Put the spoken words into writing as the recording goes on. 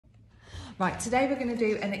Right, today we're going to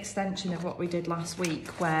do an extension of what we did last week,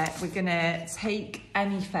 where we're going to take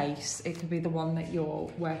any face, it could be the one that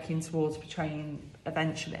you're working towards portraying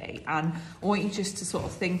eventually, and I want you just to sort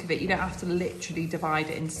of think of it. You don't have to literally divide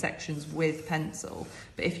it into sections with pencil,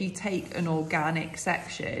 but if you take an organic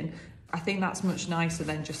section, I think that's much nicer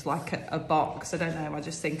than just like a box. I don't know, I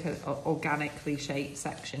just think an organically shaped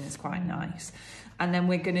section is quite nice. And then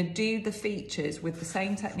we're going to do the features with the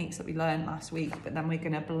same techniques that we learned last week, but then we're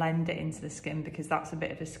going to blend it into the skin because that's a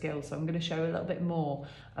bit of a skill. So I'm going to show a little bit more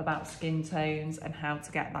about skin tones and how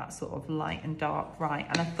to get that sort of light and dark right.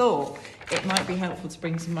 And I thought it might be helpful to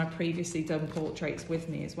bring some of my previously done portraits with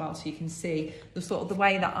me as well, so you can see the sort of the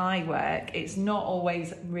way that I work. It's not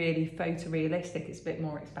always really photorealistic, it's a bit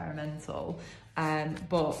more experimental.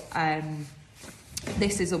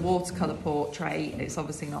 This is a watercolour portrait, it's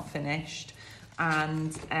obviously not finished.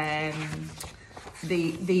 And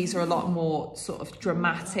these are a lot more sort of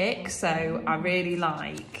dramatic, so I really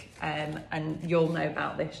like, and you'll know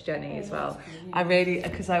about this, Jenny, as well. I really,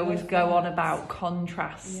 because I always go on about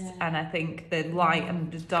contrast, and I think the light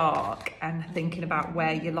and the dark, and thinking about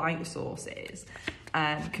where your light source is,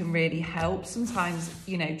 can really help. Sometimes,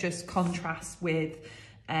 you know, just contrast with,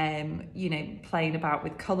 you know, playing about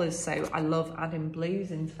with colours. So I love adding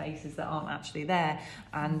blues into faces that aren't actually there,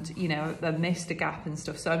 and you know, the missed a gap and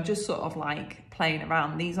stuff. So I'm just sort of like playing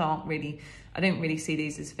around. These aren't really, I don't really see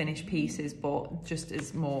these as finished pieces, but just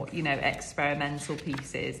as more, you know, experimental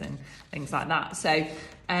pieces and things like that. So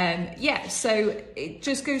yeah, so it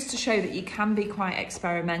just goes to show that you can be quite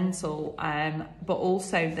experimental, but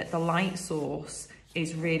also that the light source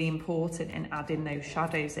is really important in adding those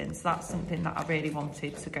shadows in. So that's something that I really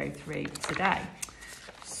wanted to go through today.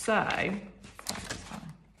 So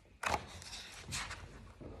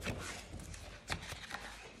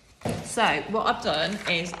what I've done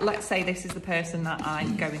is, let's say this is the person that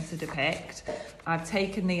I'm going to depict. I've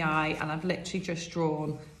taken the eye and I've literally just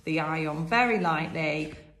drawn the eye on very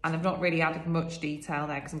lightly, and I've not really added much detail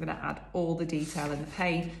there because I'm going to add all the detail in the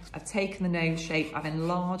paint. I've taken the nose shape, I've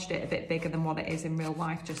enlarged it a bit bigger than what it is in real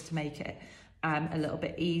life, just to make it a little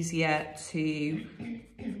bit easier to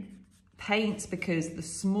paint, because the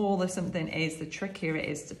smaller something is, the trickier it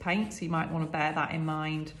is to paint. So you might want to bear that in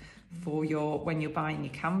mind for when you're buying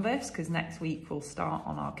your canvas, because next week we'll start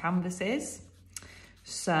on our canvases.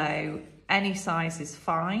 So any size is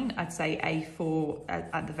fine. I'd say A4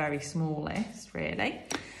 at the very smallest, really.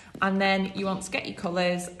 And then you want to get your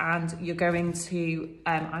colours, and you're going to,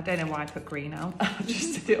 I don't know why I put green out, I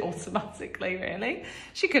just did it automatically, really.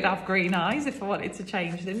 She could have green eyes if I wanted to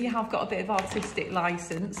change them. You have got a bit of artistic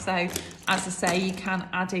licence, so as I say, you can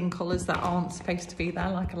add in colours that aren't supposed to be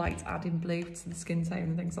there, like I like to add in blue to the skin tone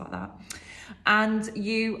and things like that. And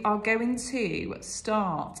you are going to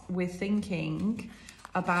start with thinking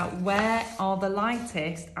about where are the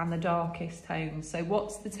lightest and the darkest tones. So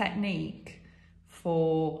what's the technique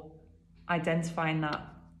for identifying that?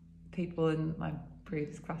 People in my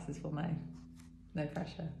previous classes will know. No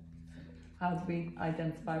pressure. How do we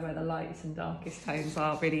identify where the lightest and darkest tones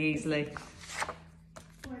are really easily?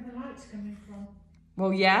 Where the light's coming from.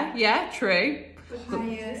 Well, yeah, true.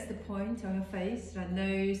 Highest the point on your face, like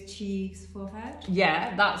nose, cheeks, forehead.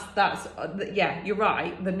 Yeah, yeah, you're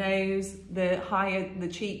right. The nose, the higher the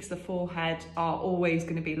cheeks, the forehead are always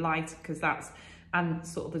going to be lighter, because that's, and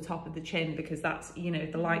sort of the top of the chin, because that's, you know,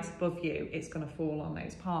 if the light's above you, it's going to fall on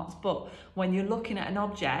those parts. But when you're looking at an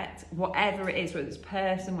object, whatever it is, whether it's a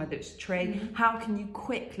person, whether it's a tree, how can you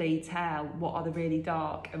quickly tell what are the really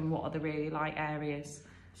dark and what are the really light areas?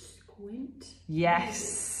 Squint.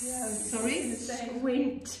 Yes. Yeah, sorry?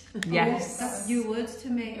 Squint. Yes. That's new words to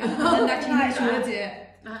me. And that's English words here.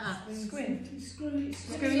 Squint.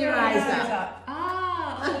 Screw your eyes up.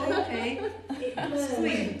 Ah, oh, okay.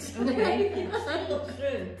 Squint. Okay. Look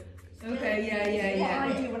through. Okay, yeah. What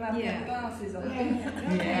I do when I've got glasses on.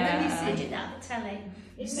 Yeah. I did that on the telly.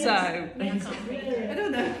 So, I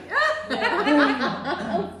don't know.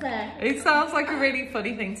 it sounds like a really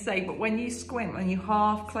funny thing to say, but when you squint, when you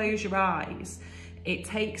half close your eyes, it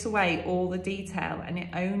takes away all the detail, and it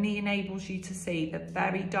only enables you to see the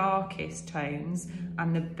very darkest tones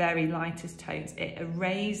and the very lightest tones. It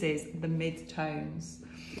erases the mid-tones.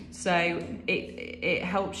 So it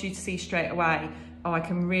helps you to see straight away, oh, I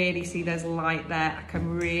can really see there's light there, I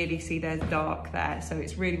can really see there's dark there. So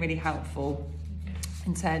it's really, really helpful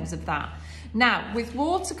in terms of that. Now, with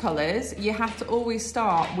watercolours, you have to always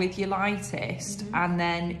start with your lightest and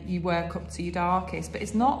then you work up to your darkest. But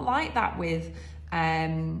it's not like that with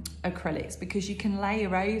acrylics, because you can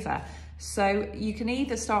layer over. So you can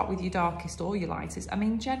either start with your darkest or your lightest. I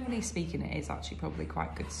mean, generally speaking, it is actually probably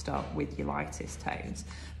quite good to start with your lightest tones.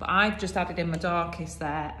 But I've just added in my darkest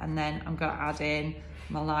there, and then I'm going to add in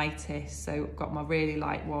my lightest. So I've got my really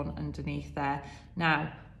light one underneath there.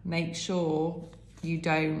 Now, make sure you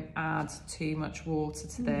don't add too much water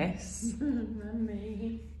to this.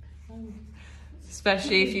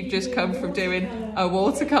 Especially if you've just come from doing a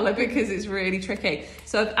watercolour, because it's really tricky.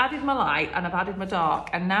 So I've added my light and I've added my dark,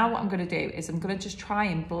 and now what I'm going to do is I'm going to just try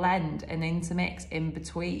and blend and intermix in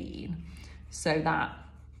between so that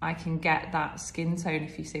I can get that skin tone,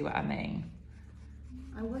 if you see what I mean.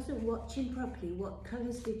 I wasn't watching properly. What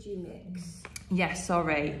colours did you mix? Yes,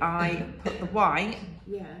 sorry. I put the white,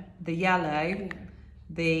 Yeah. the yellow,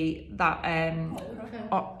 Yeah.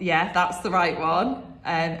 yeah, that's the right one.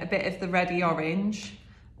 A bit of the reddy orange,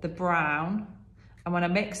 the brown, and when I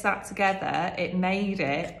mixed that together, it made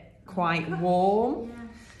it quite warm. Yeah.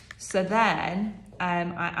 So then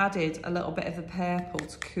I added a little bit of the purple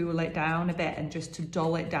to cool it down a bit and just to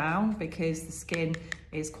dull it down, because the skin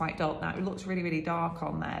is quite dull. Now it looks really, really dark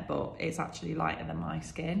on there, but it's actually lighter than my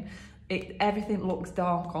skin. Everything looks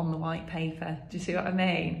dark on the white paper. Do you see what I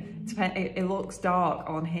mean? It looks dark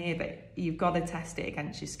on here, but you've got to test it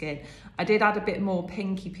against your skin. I did add a bit more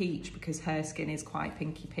pinky peach because her skin is quite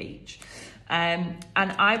pinky peach. And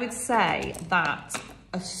I would say that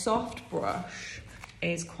a soft brush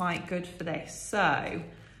is quite good for this. So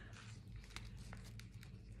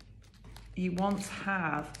you want to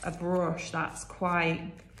have a brush that's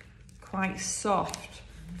quite soft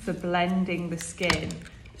for blending the skin.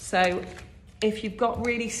 So if you've got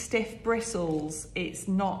really stiff bristles, it's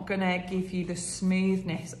not going to give you the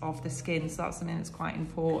smoothness of the skin. So that's something that's quite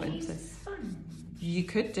important. You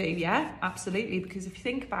could do, yeah, absolutely. Because if you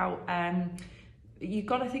think about, you've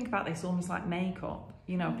got to think about this almost like makeup,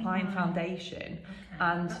 you know, applying foundation.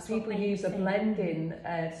 And That's people use a blending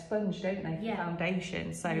sponge, don't they, for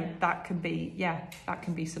foundation. So that can be, that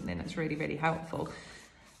can be something that's really, really helpful.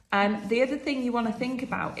 The other thing you want to think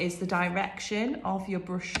about is the direction of your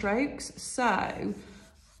brush strokes. So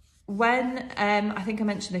when, I think I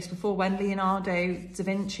mentioned this before, when Leonardo da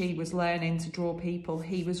Vinci was learning to draw people,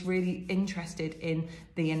 he was really interested in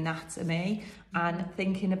the anatomy and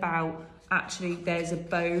thinking about, actually there's a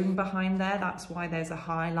bone behind there, that's why there's a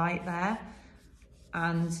highlight there,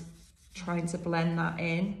 and trying to blend that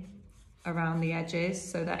in around the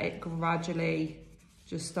edges so that it gradually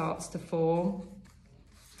just starts to form.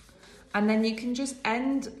 And then you can just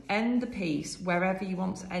end the piece wherever you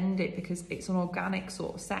want to end it, because it's an organic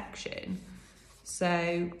sort of section.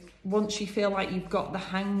 So once you feel like you've got the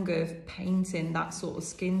hang of painting that sort of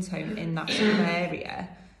skin tone in that sort of area,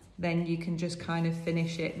 then you can just kind of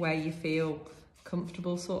finish it where you feel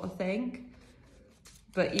comfortable, sort of thing.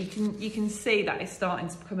 But you can see that it's starting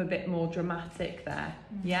to become a bit more dramatic there,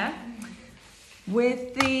 yeah?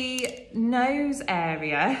 With the nose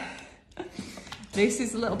area, this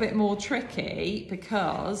is a little bit more tricky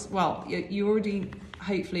because, well, you already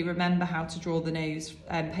hopefully remember how to draw the nose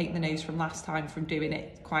and paint the nose from last time from doing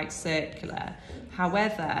it quite circular.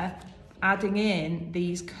 However, adding in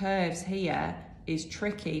these curves here is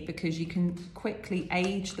tricky because you can quickly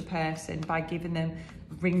age the person by giving them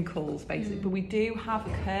wrinkles, basically. But we do have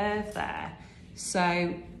a curve there.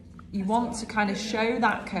 So you want to kind of show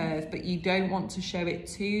that curve, but you don't want to show it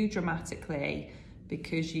too dramatically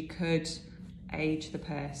because you could age the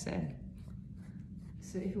person.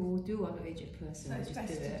 So if we do want to age a person, So we it's just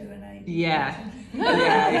best do to it. do an age. Yeah.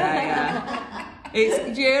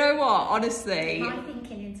 It's, do you know what, honestly, My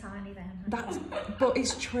thinking entirely then. but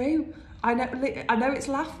it's true. I know it's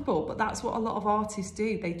laughable, but that's what a lot of artists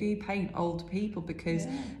do. They do paint old people because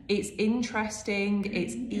it's interesting,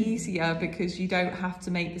 it's easier because you don't have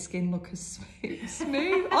to make the skin look as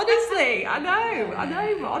smooth. Honestly, I know,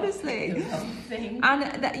 honestly.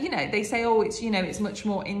 And you know, they say, oh, it's, you know, it's much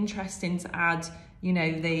more interesting to add, you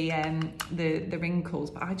know, the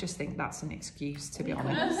wrinkles, but I just think that's an excuse, to be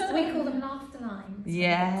honest. We call them laughter lines.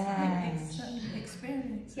 Yeah. It's an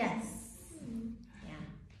experience. Yes.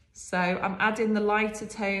 So I'm adding the lighter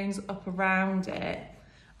tones up around it.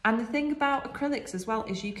 And the thing about acrylics as well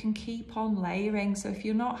is you can keep on layering. So if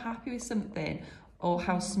you're not happy with something or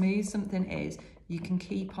how smooth something is, you can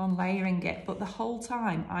keep on layering it. But the whole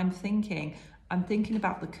time I'm thinking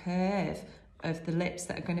about the curve of the lips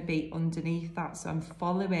that are going to be underneath that. So I'm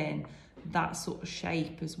following that sort of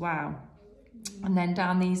shape as well. And then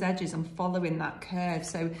down these edges, I'm following that curve.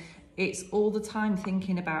 So it's all the time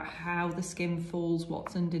thinking about how the skin falls,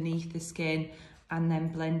 what's underneath the skin, and then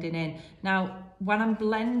blending in. Now, when I'm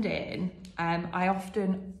blending, I'm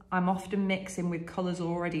often mixing with colours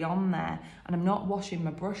already on there, and I'm not washing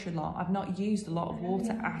my brush a lot. I've not used a lot of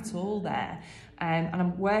water at all there, and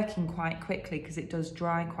I'm working quite quickly because it does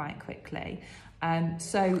dry quite quickly.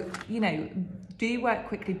 So, you know, do work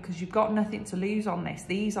quickly because you've got nothing to lose on this.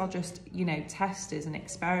 These are just, you know, testers and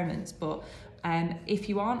experiments, but if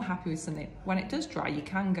you aren't happy with something, when it does dry, you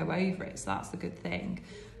can go over it, so that's the good thing.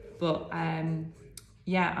 But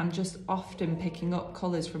yeah, I'm just often picking up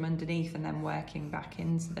colours from underneath and then working back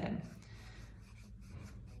into them.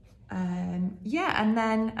 Yeah, and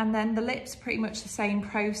then the lips, pretty much the same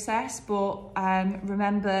process, but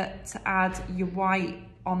remember to add your white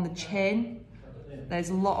on the chin. There's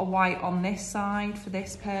a lot of white on this side for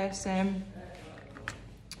this person.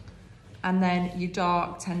 And then your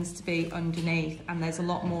dark tends to be underneath, and there's a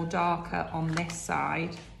lot more darker on this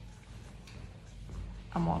side.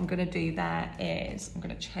 And what I'm going to do there is I'm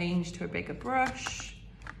going to change to a bigger brush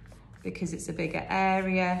because it's a bigger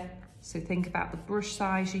area. So think about the brush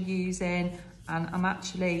size you're using, and I'm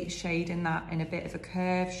actually shading that in a bit of a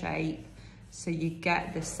curve shape so you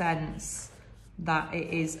get the sense that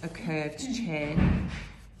it is a curved chin.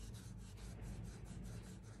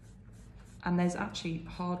 And there's actually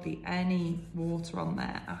hardly any water on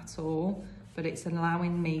there at all, but it's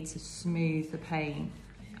allowing me to smooth the paint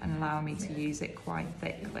and allow me to use it quite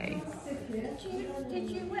thickly. Did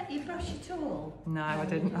you wet your brush at all? No, I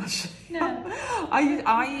didn't actually. No.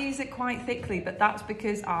 I use it quite thickly, but that's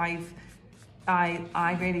because I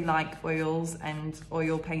really like oils, and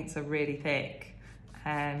oil paints are really thick.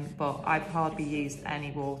 But I've hardly used any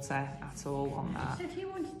water at all on that. So if you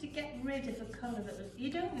wanted to get rid of a colour that was,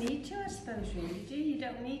 you don't need to, I suppose, really, do you? You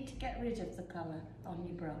don't need to get rid of the colour on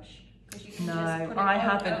your brush. You can No, just put it I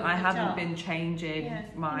over haven't top. been changing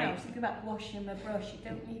my... You know, think about washing my brush, you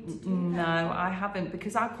don't need to do No, that. I haven't,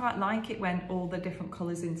 because I quite like it when all the different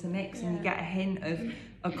colours intermix and you get a hint of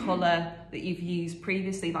a colour that you've used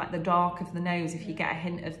previously, like the dark of the nose. If you get a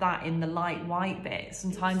hint of that in the light white bit,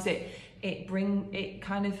 sometimes it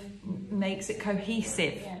kind of makes it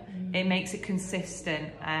cohesive. It makes it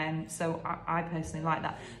consistent, so I personally like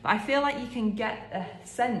that. But I feel like you can get a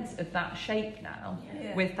sense of that shape now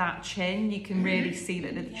with that chin. You can really see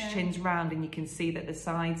that the chin's round, and you can see that the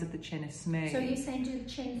sides of the chin are smooth. So you're saying do the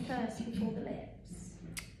chin first before the lips?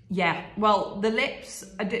 Yeah, well, the lips,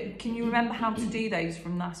 can you remember how to do those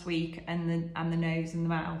from last week? And the nose and the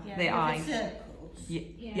mouth, the eyes?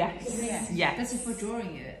 Yes. That's for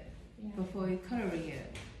drawing it, before you're colouring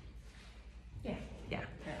it. Yeah,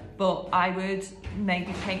 but I would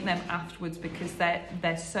maybe paint them afterwards because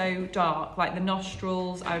they're so dark. Like the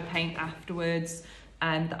nostrils, I would paint afterwards,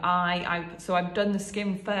 and the eye, so I've done the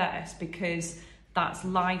skin first because that's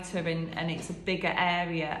lighter and it's a bigger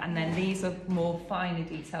area, and then these are more finer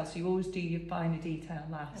details, so you always do your finer detail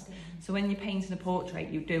last. So when you're painting a portrait,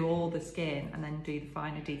 you do all the skin and then do the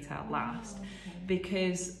finer detail last.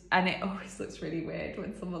 Because, and it always looks really weird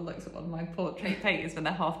when someone looks at one of my portrait paintings when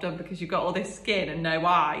they're half done, because you've got all this skin and no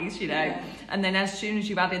eyes, you know. And then as soon as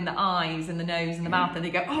you add in the eyes and the nose and the mouth, then they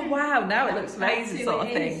go, oh wow, now it looks amazing, sort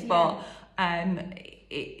of thing. But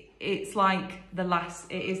it's like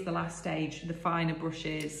it is the last stage, the finer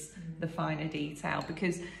brushes, the finer detail,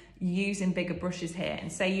 because using bigger brushes here,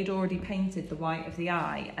 and say you'd already painted the white of the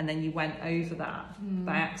eye and then you went over that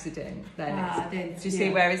by accident, then do you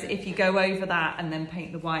see? Whereas if you go over that and then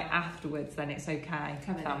paint the white afterwards, then it's okay.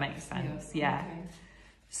 If that makes sense. Yeah. Okay.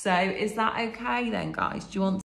 So is that okay then, guys? Do you want